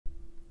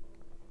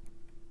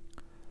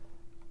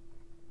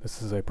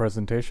This is a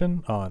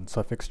presentation on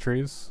suffix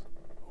trees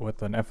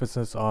with an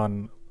emphasis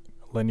on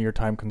linear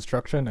time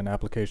construction and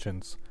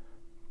applications.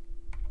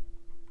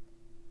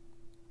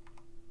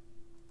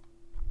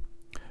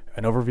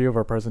 An overview of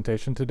our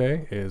presentation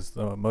today is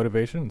the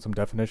motivation and some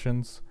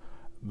definitions,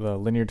 the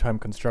linear time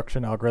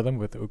construction algorithm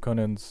with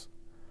Ukkonen's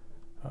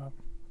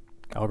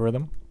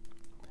algorithm,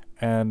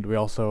 and we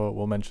also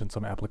will mention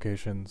some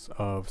applications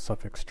of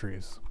suffix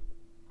trees.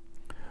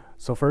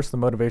 So first, the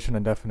motivation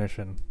and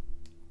definition.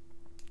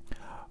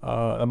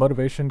 A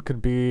motivation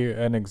could be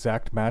an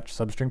exact match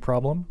substring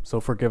problem. So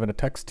if we're given a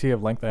text t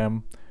of length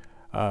m,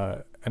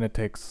 and it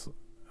takes,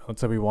 let's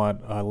say we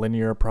want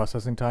linear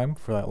processing time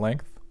for that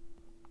length,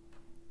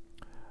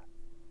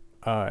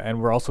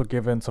 and we're also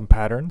given some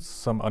patterns,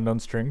 some unknown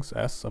strings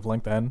s of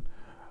length n.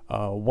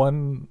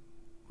 One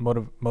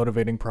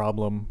motivating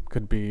problem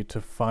could be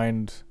to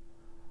find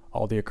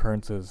all the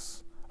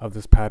occurrences of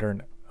this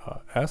pattern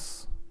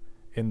s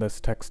in this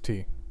text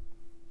t.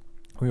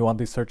 We want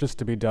these searches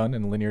to be done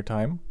in linear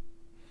time.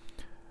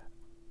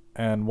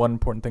 And one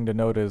important thing to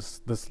note is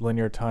this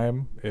linear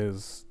time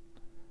is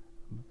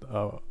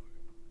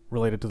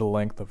related to the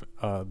length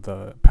of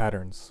the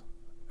patterns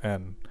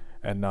n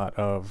and not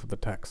of the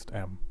text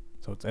m.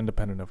 So it's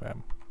independent of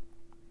m.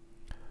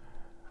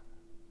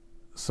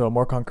 So a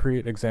more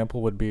concrete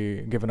example would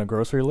be given a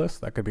grocery list,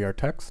 that could be our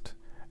text,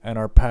 and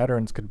our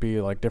patterns could be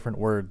like different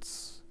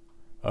words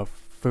of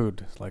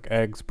food, like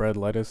eggs, bread,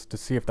 lettuce, to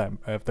see if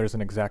there's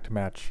an exact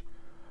match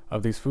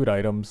of these food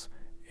items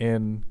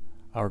in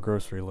our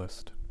grocery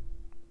list.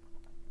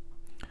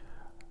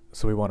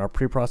 So we want our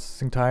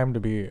pre-processing time to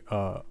be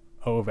O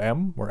of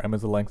m, where m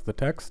is the length of the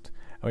text,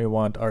 and we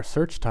want our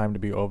search time to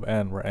be O of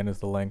n, where n is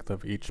the length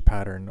of each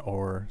pattern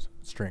or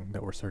string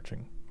that we're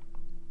searching.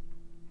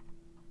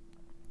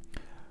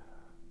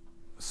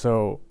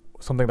 So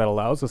something that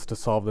allows us to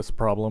solve this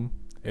problem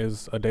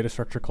is a data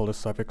structure called a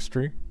suffix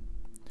tree.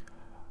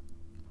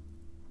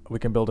 We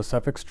can build a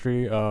suffix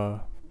tree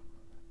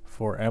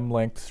for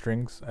m-length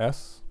strings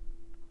s.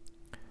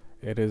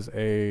 It is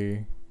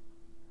a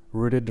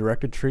rooted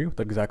directed tree with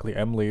exactly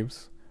m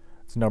leaves.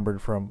 It's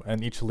numbered from,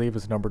 and each leaf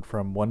is numbered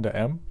from 1 to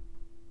m.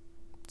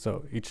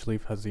 So each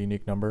leaf has a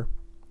unique number.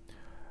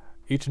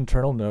 Each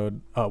internal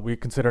node, we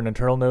consider an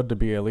internal node to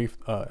be a leaf,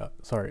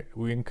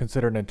 we can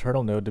consider an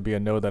internal node to be a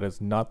node that is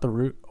not the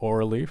root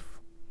or a leaf.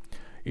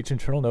 Each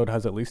internal node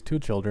has at least 2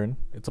 children.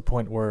 It's a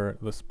point where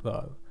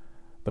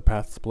the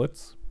path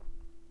splits.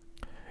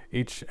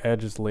 Each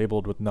edge is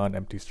labeled with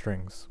non-empty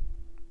strings.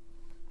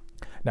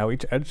 Now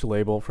each edge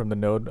label from the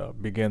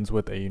node begins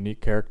with a unique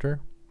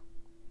character.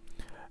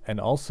 And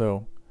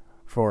also,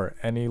 for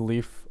any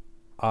leaf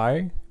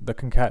I, the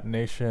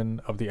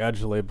concatenation of the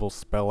edge labels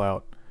spell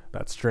out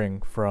that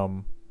string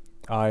from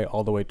I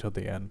all the way to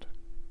the end.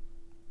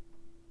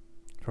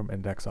 From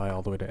index I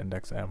all the way to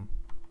index m.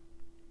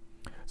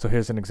 So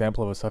here's an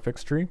example of a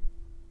suffix tree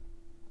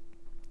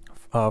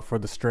for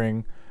the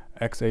string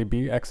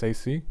xab,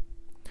 xac.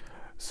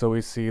 So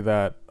we see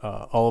that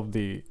all of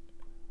the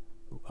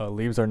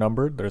leaves are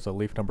numbered. There's a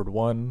leaf numbered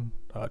 1,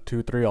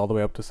 2, 3, all the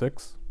way up to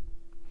 6.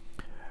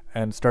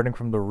 And starting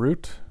from the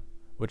root,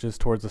 which is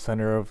towards the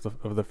center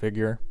of the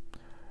figure,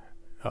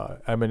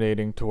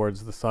 emanating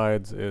towards the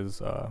sides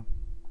is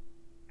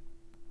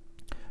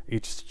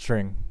each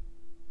string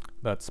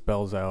that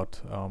spells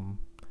out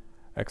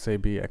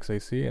xab,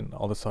 xac, and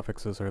all the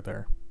suffixes are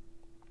there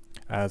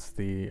as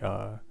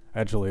the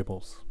edge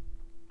labels.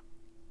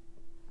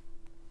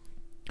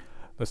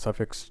 The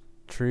suffix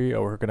tree,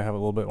 we're going to have a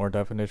little bit more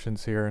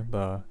definitions here.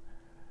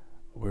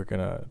 We're going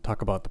to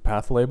talk about the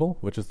path label,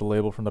 which is the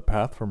label from the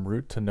path from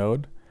root to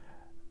node,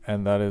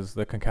 and that is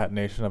the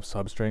concatenation of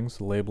substrings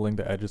labeling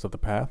the edges of the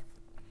path.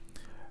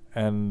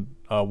 And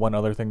one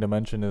other thing to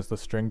mention is the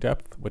string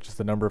depth, which is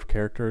the number of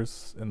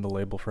characters in the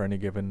label for any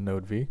given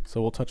node v.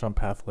 So we'll touch on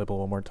path label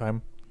one more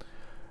time.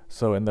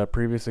 So in the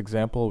previous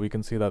example, we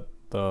can see that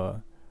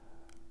the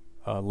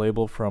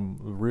label from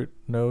root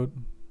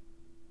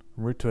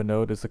to a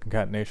node is the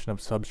concatenation of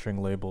substring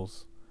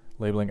labels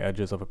labeling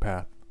edges of a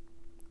path.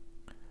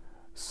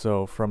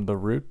 So from the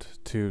root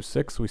to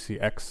 6, we see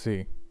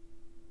xc.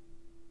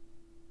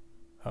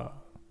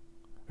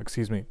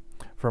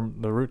 From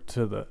the root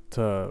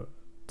to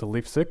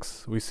leaf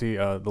 6, we see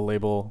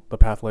the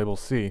path label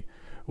c,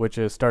 which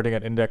is starting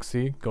at index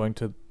c,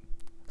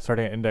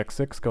 starting at index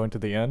 6, going to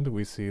the end,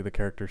 we see the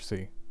character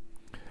c.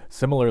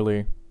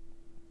 Similarly,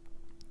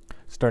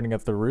 starting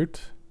at the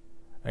root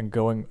and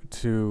going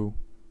to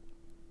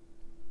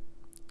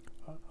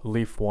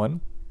leaf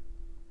 1,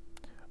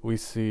 we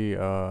see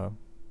the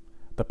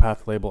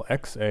path label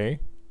xa,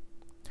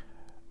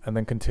 and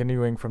then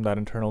continuing from that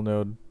internal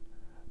node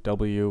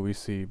w, we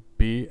see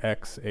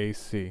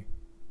bxac.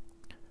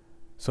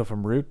 So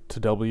from root to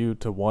w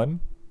to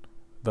 1,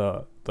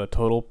 the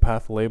total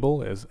path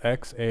label is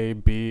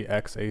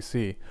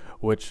xabxac,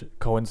 which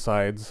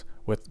coincides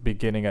with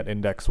beginning at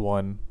index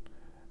 1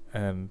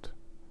 and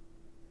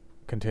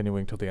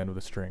continuing to the end of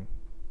the string.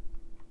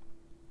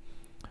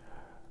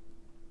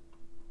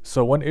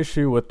 So one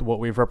issue with what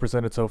we've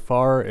represented so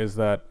far is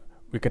that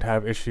we could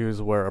have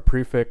issues where a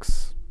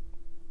prefix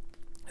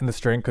in the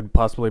string could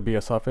possibly be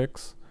a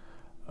suffix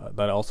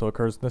that also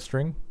occurs in the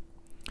string.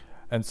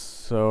 And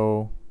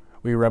so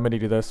we remedy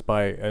this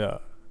by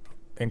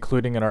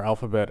including in our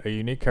alphabet a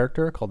unique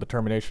character called the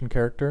termination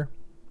character.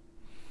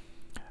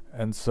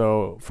 And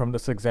so from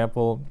this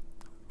example,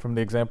 from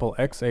the example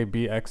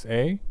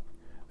XABXA,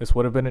 this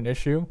would have been an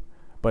issue,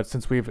 but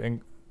since we've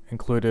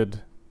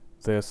included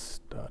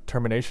this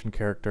termination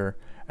character,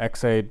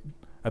 XA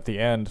at the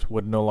end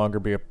would no longer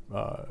be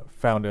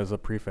found as a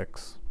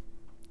prefix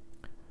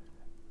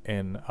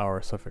in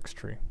our suffix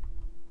tree.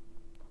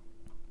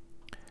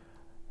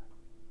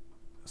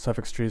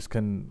 Suffix trees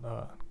can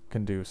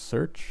do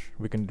search.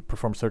 We can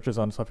perform searches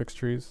on suffix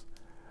trees.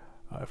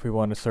 If we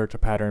want to search a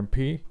pattern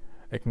P,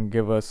 it can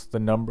give us the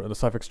number. The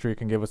suffix tree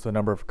can give us the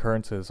number of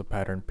occurrences of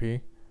pattern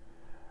P.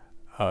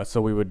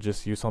 So we would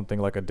just use something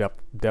like a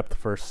depth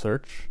first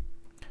search,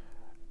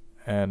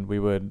 and we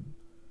would,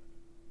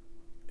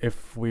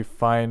 if we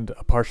find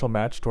a partial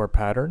match to our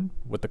pattern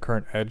with the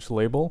current edge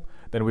label,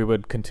 then we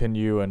would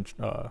continue and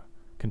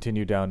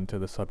continue down into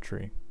the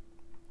subtree.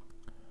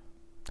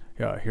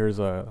 Yeah, here's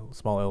a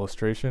small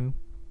illustration.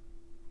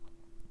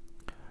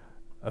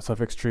 A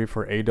suffix tree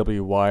for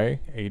AWY,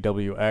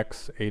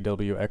 AWX,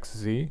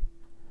 AWXZ,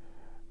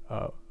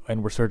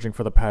 and we're searching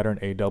for the pattern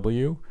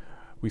AW.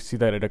 We see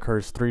that it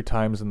occurs 3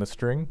 times in the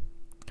string,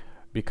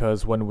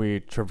 because when we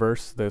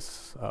traverse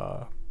this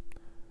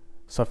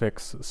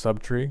suffix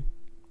subtree,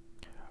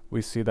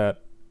 we see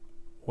that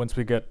once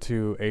we get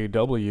to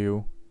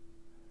AW,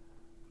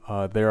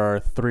 there are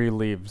 3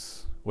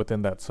 leaves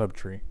within that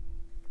subtree.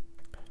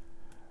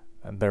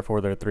 And therefore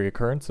there are 3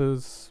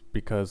 occurrences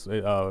because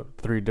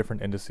 3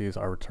 different indices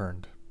are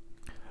returned.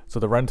 So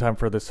the runtime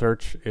for this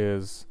search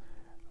is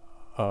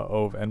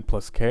O of n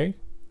plus k,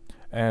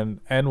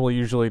 and n will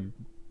usually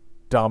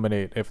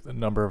dominate if the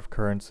number of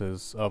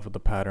occurrences of the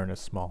pattern is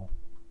small.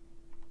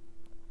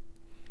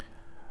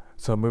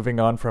 So moving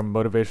on from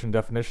motivation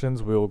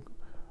definitions, we'll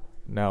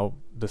now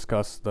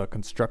discuss the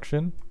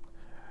construction.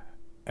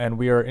 And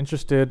we are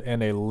interested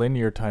in a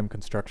linear time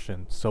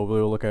construction. So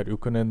we'll look at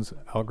Ukkonen's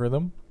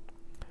algorithm.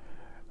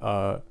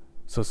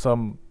 So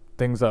some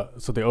things,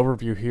 so the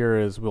overview here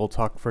is we'll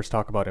first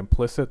talk about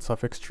implicit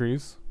suffix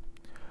trees.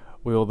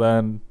 We will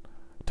then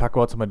talk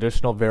about some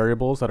additional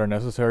variables that are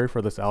necessary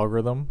for this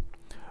algorithm.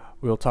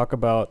 We'll talk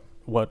about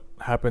what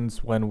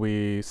happens when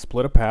we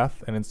split a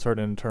path and insert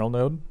an internal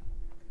node.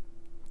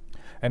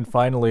 And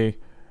finally,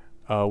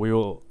 we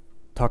will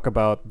talk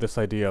about this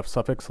idea of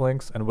suffix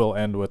links, and we'll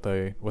end with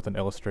an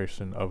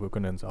illustration of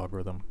Ukkonen's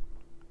algorithm.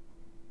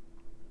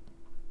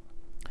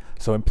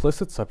 So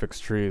implicit suffix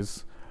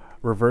trees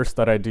reverse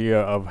that idea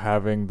of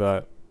having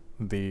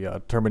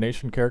the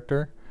termination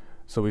character.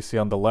 So we see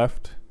on the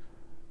left,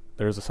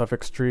 there's a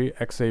suffix tree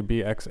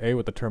XABXA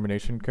with the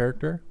termination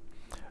character.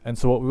 And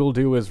so what we will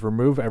do is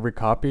remove every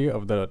copy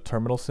of the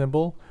terminal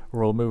symbol.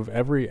 We'll remove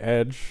every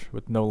edge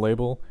with no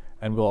label,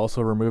 and we'll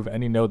also remove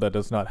any node that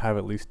does not have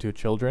at least 2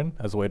 children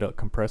as a way to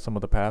compress some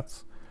of the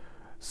paths.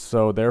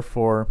 So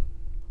therefore,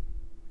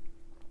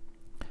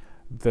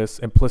 this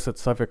implicit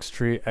suffix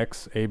tree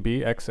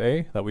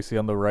XABXA that we see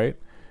on the right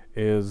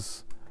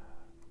is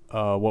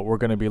what we're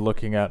going to be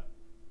looking at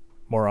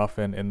more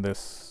often in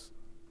this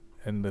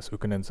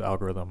Ukkonen's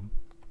algorithm.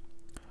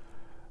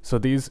 So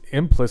these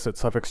implicit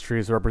suffix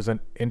trees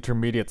represent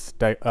intermediate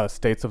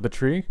states of the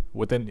tree.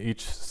 Within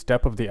each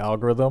step of the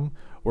algorithm,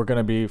 we're going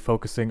to be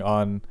focusing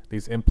on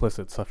these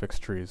implicit suffix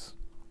trees.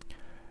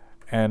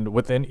 And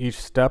within each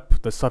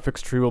step, the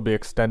suffix tree will be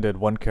extended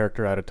 1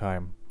 character at a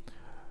time.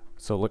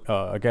 So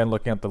again,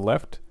 looking at the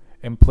left,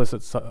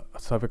 implicit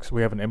suffix,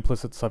 we have an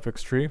implicit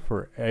suffix tree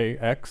for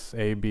AX,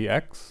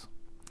 ABX,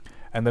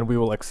 and then we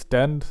will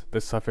extend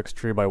this suffix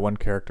tree by 1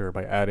 character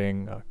by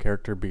adding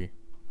character B.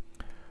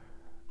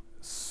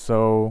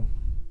 So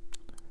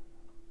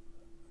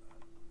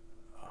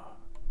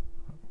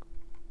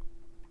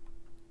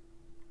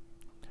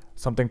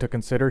something to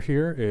consider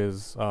here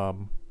is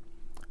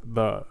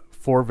the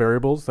 4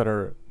 variables that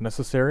are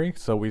necessary.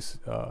 So we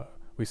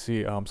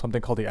see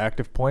something called the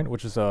active point,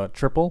 which is a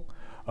triple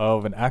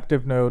of an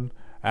active node,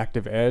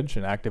 active edge,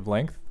 and active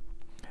length.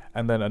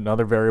 And then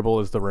another variable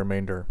is the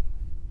remainder.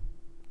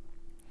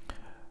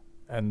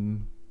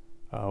 And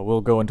we'll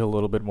go into a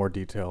little bit more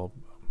detail.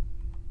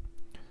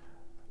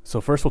 So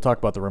first we'll talk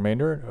about the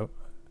remainder.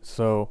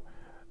 So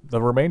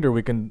the remainder,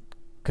 we can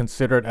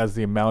consider it as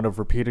the amount of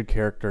repeated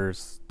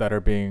characters that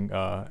are being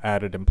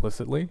added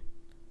implicitly.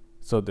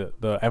 So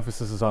the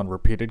emphasis is on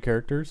repeated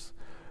characters.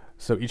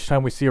 So each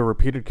time we see a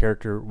repeated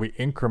character, we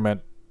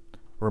increment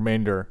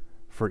remainder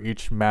for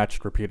each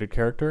matched repeated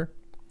character.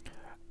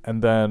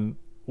 And then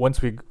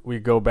once we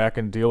go back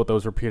and deal with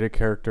those repeated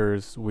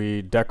characters,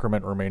 we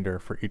decrement remainder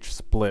for each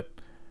split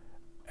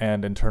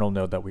and internal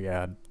node that we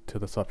add to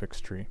the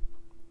suffix tree.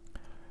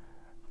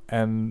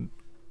 And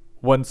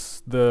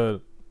once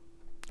the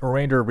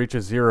remainder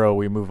reaches 0,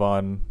 we move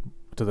on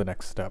to the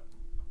next step.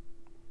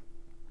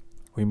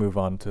 We move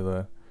on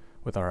to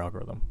with our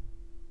algorithm.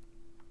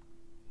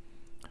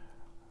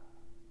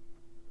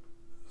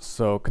 So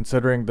So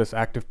considering this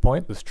active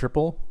point, this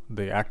triple,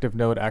 the active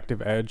node,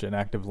 active edge, and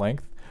active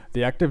length,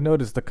 the active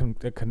node is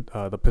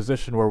the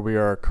position where we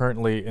are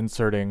currently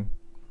inserting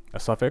a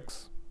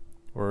suffix.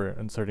 We're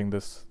inserting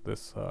this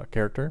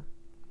character.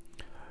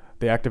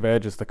 The active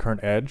edge is the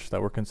current edge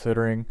that we're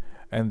considering,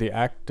 and the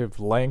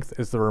active length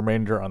is the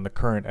remainder on the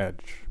current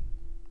edge.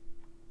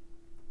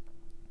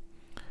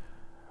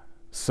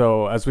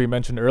 So as we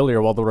mentioned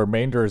earlier, while the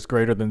remainder is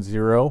greater than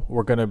 0,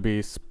 we're going to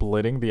be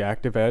splitting the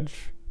active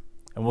edge.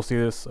 And we'll see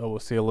this, we'll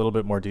see a little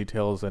bit more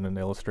details in an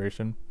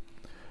illustration.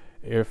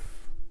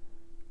 If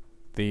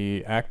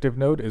the active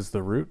node is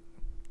the root,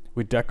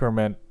 we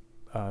decrement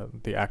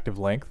the active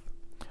length.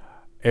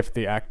 If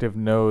the active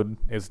node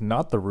is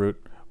not the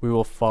root, we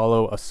will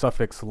follow a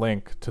suffix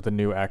link to the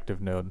new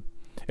active node.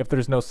 If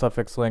there's no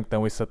suffix link,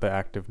 then we set the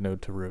active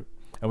node to root.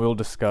 And we will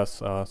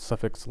discuss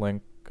suffix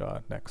link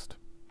next.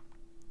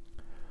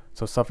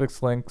 So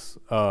suffix links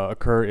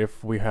occur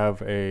if we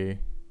have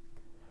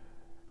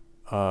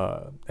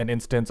an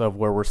instance of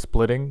where we're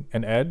splitting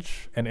an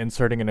edge and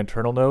inserting an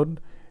internal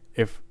node.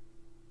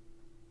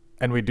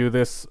 And we do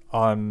this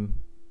on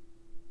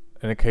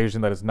an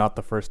occasion that is not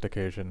the first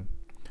occasion.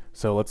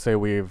 So let's say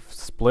we've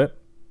split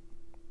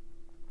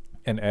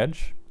an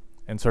edge,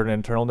 insert an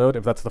internal node.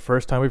 If that's the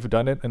first time we've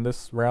done it in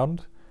this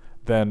round,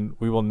 then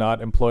we will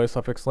not employ a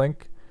suffix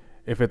link.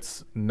 If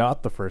it's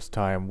not the first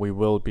time, we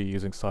will be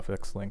using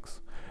suffix links.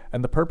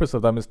 And the purpose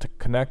of them is to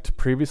connect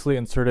previously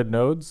inserted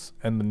nodes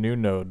and the new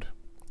node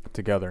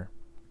together.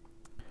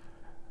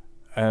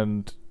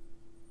 And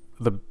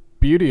the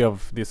beauty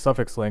of these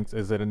suffix links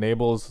is it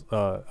enables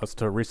us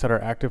to reset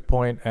our active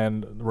point,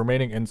 and the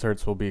remaining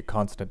inserts will be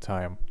constant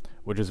time,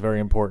 which is very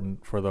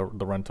important for the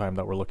runtime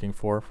that we're looking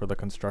for the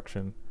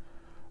construction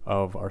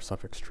of our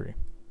suffix tree.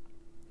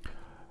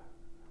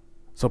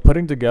 So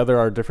putting together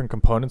our different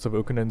components of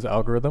Ukkonen's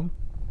algorithm,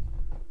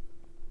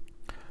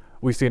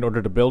 we see in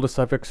order to build a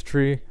suffix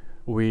tree,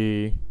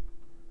 we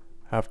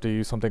have to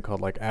use something called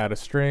like add a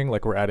string,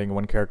 like we're adding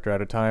one character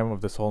at a time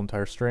of this whole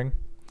entire string.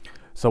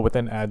 So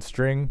within add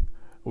string,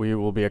 we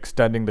will be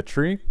extending the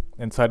tree.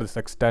 Inside this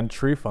extend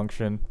tree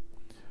function,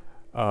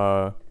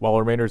 while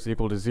remainder is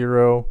equal to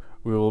 0,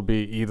 we will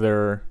be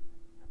either,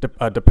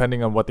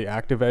 depending on what the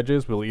active edge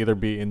is, we'll either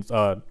be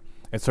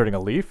inserting a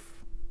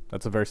leaf.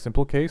 That's a very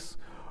simple case.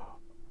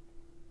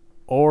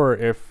 Or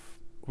if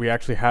we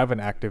actually have an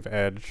active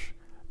edge,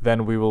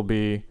 then we will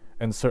be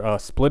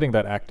splitting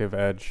that active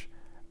edge,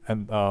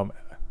 and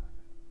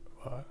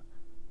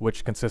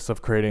which consists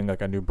of creating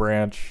like a new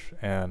branch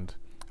and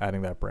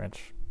adding that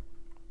branch.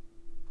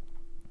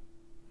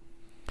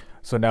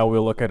 So now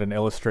we'll look at an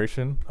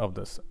illustration of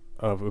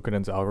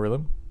Ukkonen's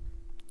algorithm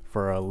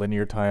for a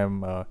linear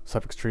time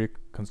suffix tree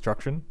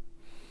construction.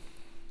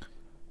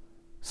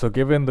 So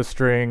given the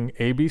string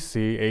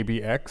ABC,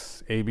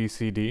 ABX,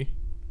 ABCD,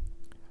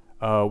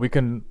 we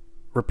can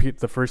repeat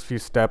the first few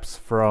steps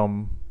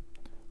from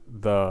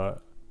the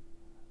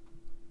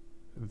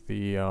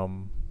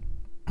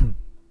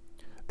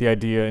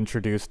idea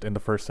introduced in the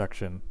first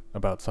section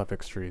about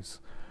suffix trees.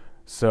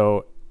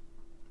 So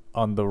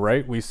on the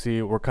right, we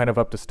see we're kind of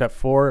up to step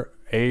 4.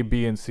 A,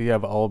 B, and C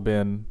have all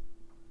been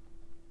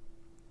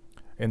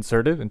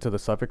inserted into the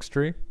suffix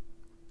tree.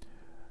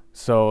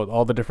 So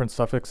all the different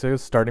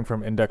suffixes, starting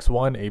from index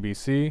 1,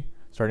 ABC,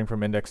 starting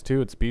from index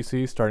 2, it's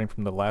BC, starting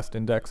from the last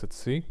index, it's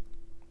C.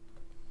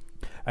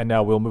 And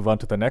now we'll move on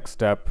to the next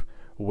step,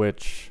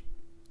 which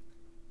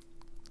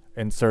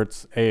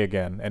inserts A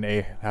again, and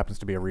A happens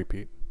to be a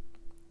repeat.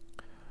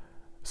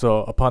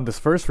 So upon this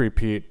first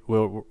repeat,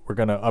 we're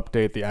going to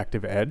update the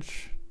active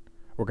edge,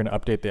 we're going to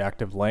update the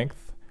active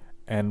length,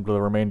 and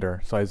the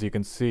remainder. So as you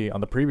can see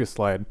on the previous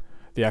slide,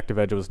 the active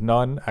edge was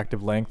none,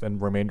 active length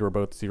and remainder were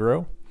both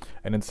 0.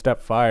 And in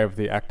step 5,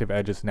 the active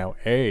edge is now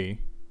A,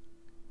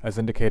 as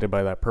indicated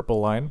by that purple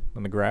line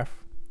on the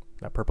graph,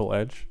 that purple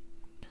edge.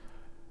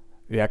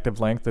 The active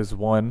length is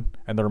 1,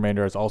 and the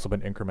remainder has also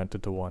been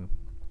incremented to 1.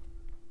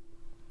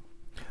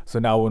 So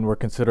now when we're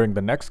considering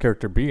the next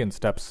character B in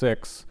step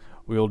 6,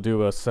 we'll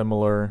do a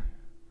similar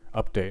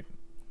update.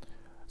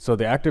 So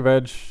the active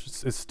edge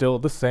is still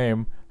the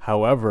same,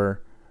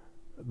 however,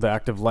 the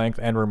active length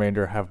and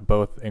remainder have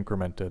both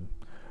incremented.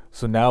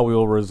 So now we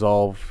will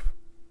resolve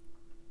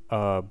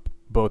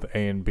both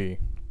A and B.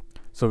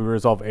 So we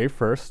resolve A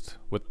first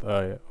with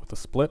a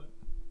split.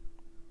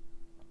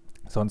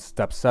 So in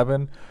step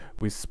 7,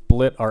 we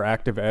split our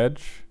active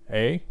edge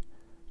A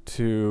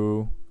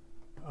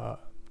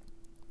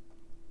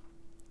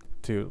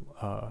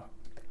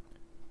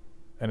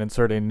and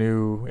insert a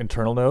new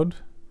internal node,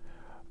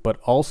 but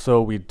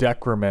also we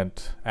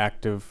decrement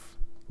active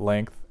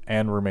length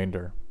and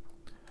remainder.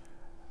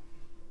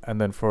 And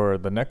then for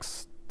the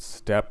next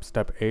step,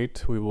 step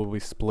 8, we will be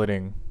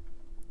splitting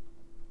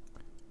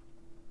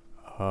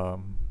our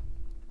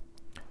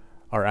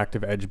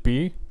active edge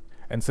B.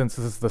 And since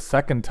this is the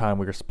second time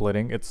we are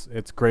splitting,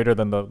 it's greater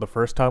than the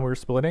first time we were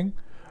splitting,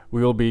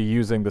 we will be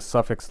using the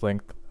suffix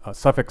link,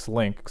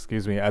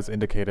 as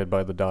indicated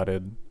by the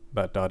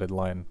dotted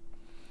line.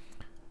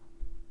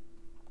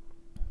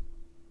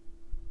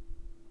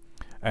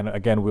 And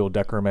again, we'll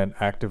decrement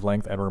active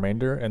length and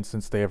remainder, and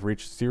since they have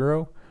reached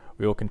 0,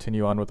 we will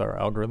continue on with our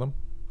algorithm.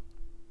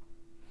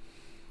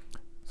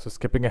 So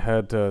skipping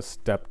ahead to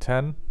step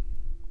 10.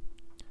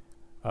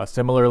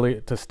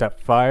 Similarly to step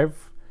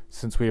 5,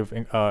 since we have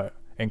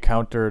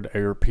encountered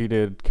a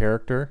repeated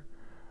character,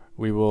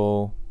 we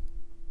will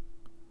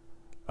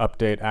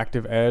update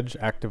active edge,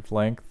 active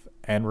length,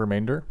 and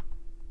remainder.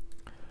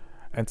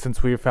 And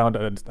since we have found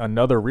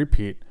another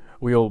repeat,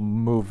 we'll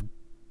move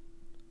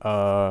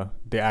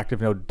the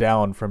active node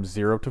down from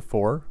 0 to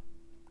 4,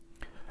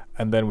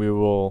 and then we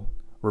will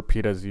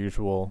repeat as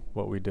usual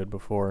what we did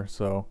before.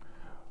 So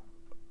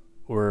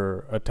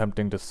we're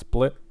attempting to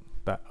split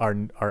that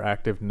our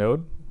active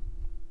node.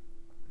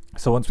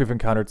 So once we've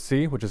encountered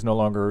C, which is no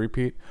longer a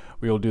repeat,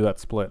 we will do that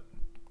split.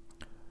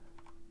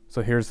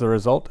 So here's the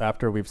result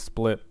after we've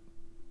split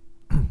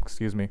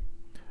excuse me,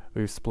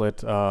 we've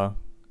split our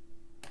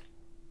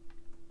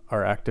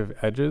active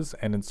edges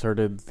and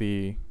inserted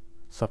the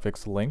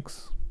suffix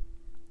links.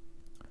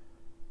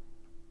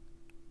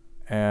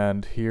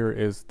 And here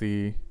is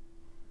the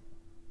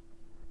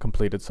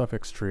completed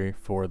suffix tree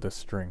for this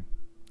string.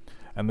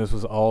 And this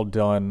was all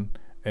done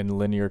in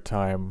linear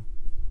time,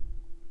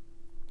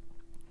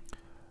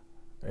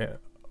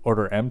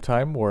 order M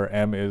time, where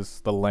M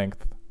is the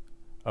length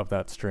of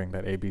that string,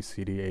 that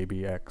ABCD,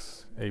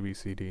 ABX,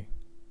 ABCD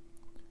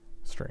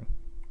string.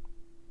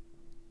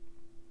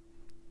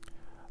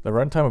 The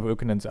runtime of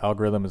Ukkonen's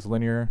algorithm is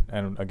linear,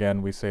 and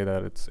again we say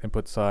that its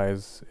input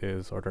size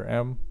is order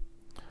M.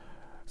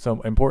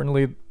 So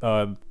importantly,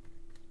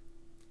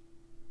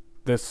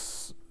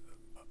 this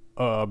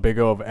big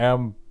O of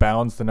M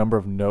bounds the number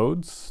of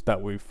nodes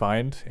that we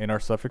find in our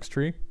suffix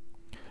tree.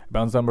 It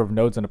bounds the number of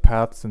nodes in a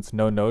path since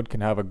no node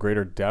can have a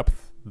greater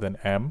depth than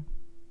M.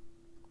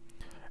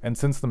 And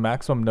since the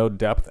maximum node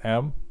depth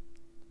M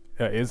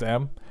is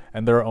M,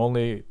 and there are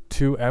only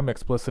 2 M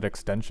explicit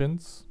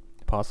extensions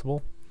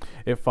possible,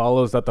 it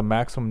follows that the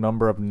maximum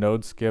number of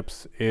node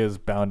skips is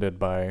bounded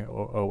by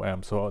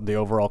OM. So the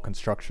overall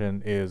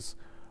construction is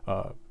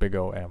big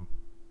O M.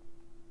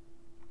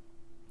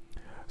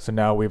 So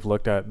now we've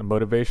looked at the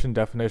motivation,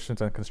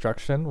 definitions, and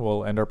construction.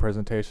 We'll end our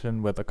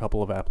presentation with a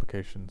couple of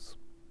applications.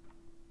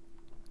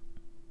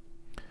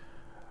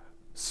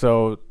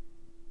 So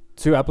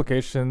 2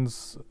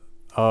 applications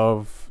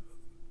of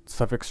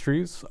suffix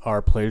trees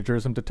are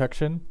plagiarism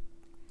detection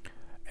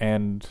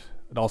and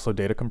also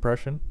data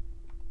compression.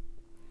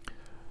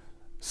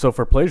 So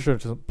for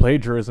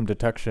plagiarism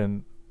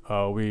detection,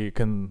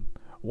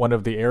 one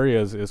of the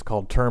areas is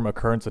called term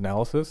occurrence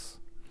analysis,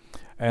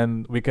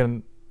 and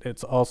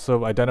it's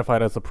also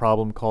identified as a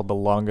problem called the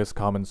longest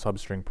common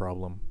substring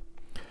problem.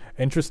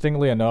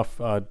 Interestingly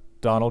enough,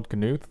 Donald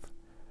Knuth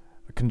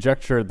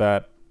conjectured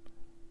that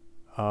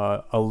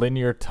a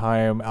linear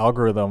time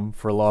algorithm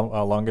for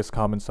longest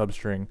common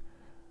substring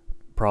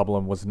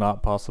problem was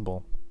not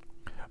possible.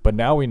 But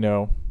now we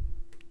know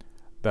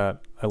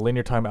that a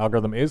linear time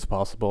algorithm is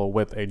possible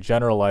with a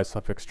generalized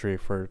suffix tree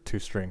for 2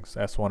 strings,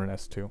 S1 and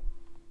S2.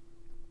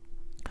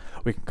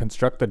 We can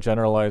construct the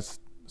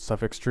generalized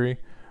suffix tree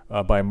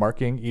by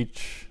marking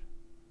each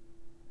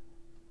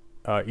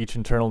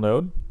internal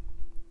node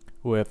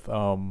with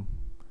 1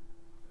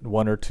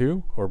 or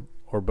 2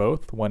 or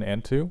both, 1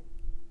 and 2,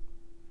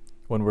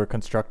 when we're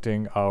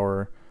constructing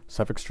our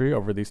suffix tree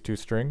over these 2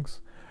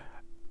 strings.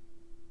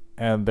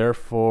 And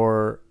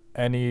therefore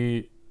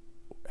any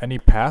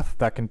path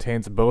that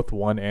contains both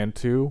 1 and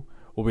 2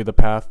 will be the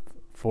path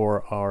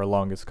for our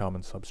longest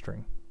common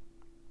substring.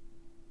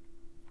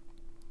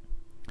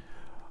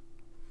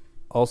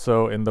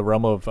 Also, in the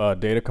realm of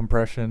data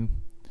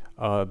compression,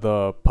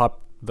 the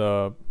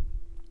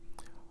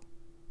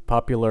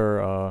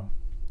popular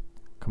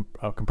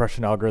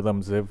compression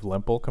algorithm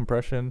Ziv-Lempel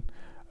compression,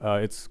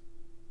 it's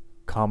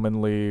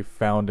commonly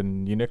found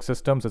in Unix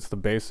systems. It's the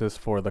basis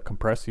for the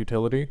compress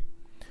utility.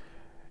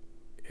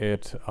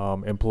 It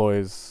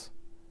employs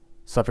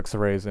suffix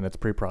arrays in its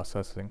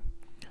preprocessing.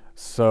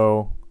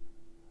 So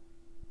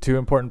 2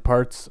 important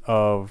parts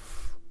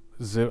of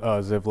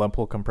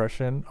Ziv-Lempel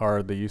compression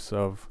are the use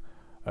of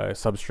a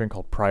substring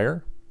called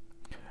prior,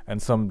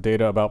 and some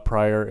data about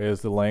prior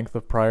is the length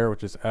of prior,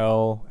 which is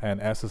L, and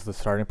S is the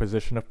starting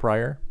position of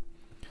prior.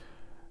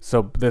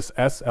 So this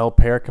SL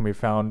pair can be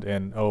found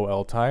in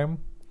OL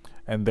time,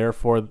 and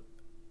therefore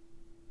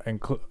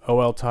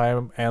OL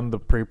time and the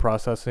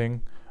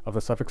preprocessing of the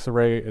suffix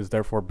array is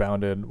therefore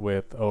bounded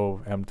with O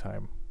of M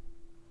time,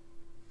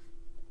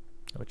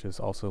 which is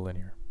also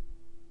linear.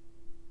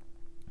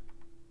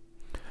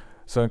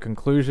 So in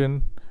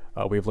conclusion,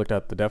 we've looked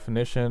at the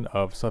definition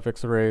of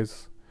suffix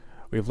arrays,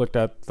 we've looked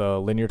at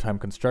the linear time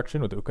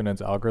construction with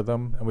Ukkonen's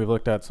algorithm, and we've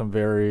looked at some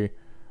very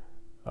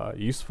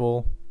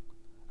useful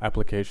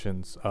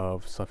applications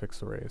of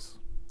suffix arrays,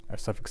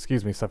 suffix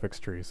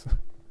trees.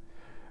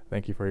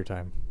 Thank you for your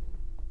time.